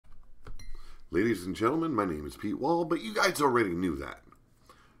Ladies and gentlemen, my name is Pete Wall, but you guys already knew that.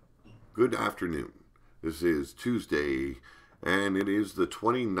 Good afternoon. This is Tuesday, and it is the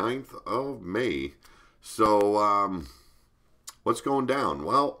 29th of May. So, what's going down?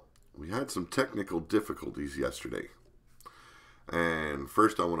 Well, we had some technical difficulties yesterday. And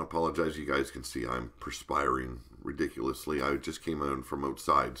first, I want to apologize. You guys can see I'm perspiring ridiculously. I just came in from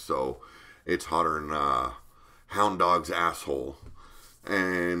outside, so it's hotter than hound dog's asshole.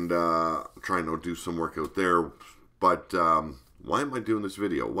 And trying to do some work out there. But why am I doing this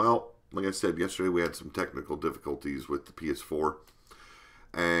video? Well, like I said, yesterday we had some technical difficulties with the PS4.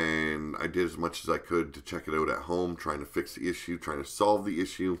 And I did as much as I could to check it out at home, trying to fix the issue, trying to solve the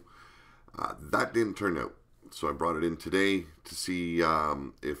issue. That didn't turn out. So I brought it in today to see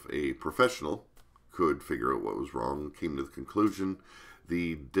if a professional could figure out what was wrong. Came to the conclusion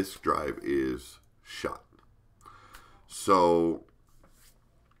the disk drive is shut. So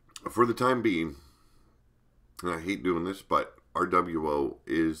for the time being, and I hate doing this, but RWO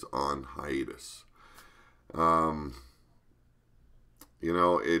is on hiatus. You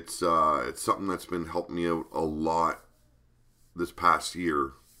know, it's something that's been helping me out a lot this past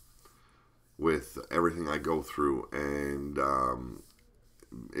year with everything I go through, and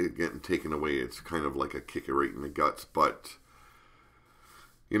it getting taken away. It's kind of like a kick right in the guts, but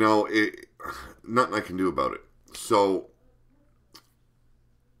you know, nothing I can do about it. So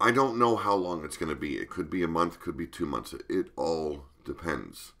I don't know how long it's going to be. It could be a month, could be 2 months. It all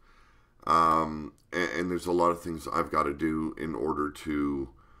depends. And there's a lot of things I've got to do in order to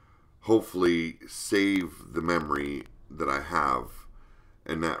hopefully save the memory that I have.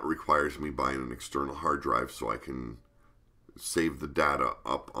 And that requires me buying an external hard drive so I can save the data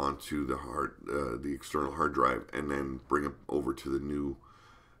up onto the external hard drive, and then bring it over to the new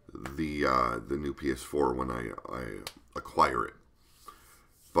PS4 when I acquire it.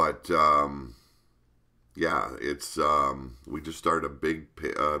 But yeah, it's we just started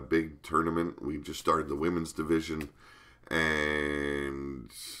a big tournament. We just started the women's division, and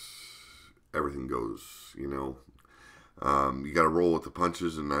everything goes, you know. You got to roll with the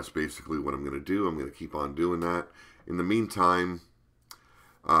punches, and that's basically what I'm going to do. I'm going to keep on doing that. In the meantime,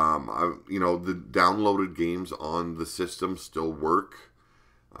 you know, the downloaded games on the system still work.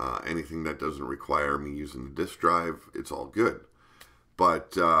 Anything that doesn't require me using the disk drive, it's all good.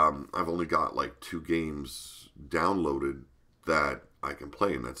 But I've only got like 2 games downloaded that I can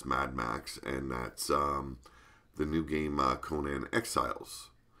play, and that's Mad Max, and that's the new game Conan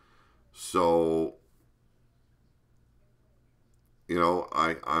Exiles. So, you know,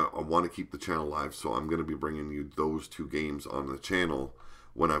 I want to keep the channel live, so I'm going to be bringing you those 2 games on the channel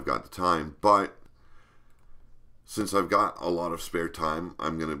when I've got the time. But since I've got a lot of spare time,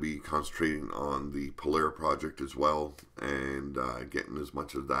 I'm going to be concentrating on the Polara project as well, and getting as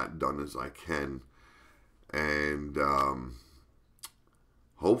much of that done as I can. And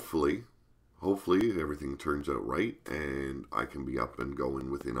hopefully everything turns out right, and I can be up and going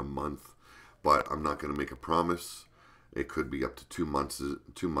within a month. But I'm not going to make a promise. It could be up to 2 months.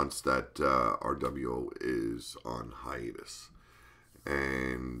 2 months that RWO is on hiatus,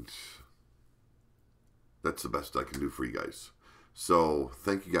 and that's the best I can do for you guys. So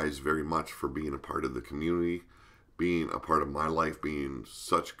thank you guys very much for being a part of the community, being a part of my life, being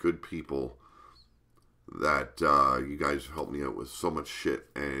such good people that you guys helped me out with so much shit,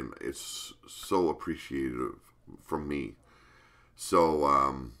 and it's so appreciative from me. So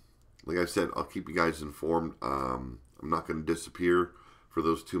like I said, I'll keep you guys informed. I'm not going to disappear for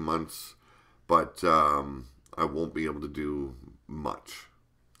those 2 months, but I won't be able to do much.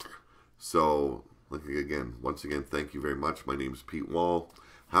 So once again, thank you very much. My name is Pete Wall.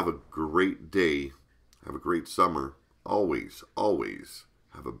 Have a great day. Have a great summer. Always, always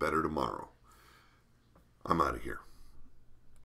have a better tomorrow. I'm out of here.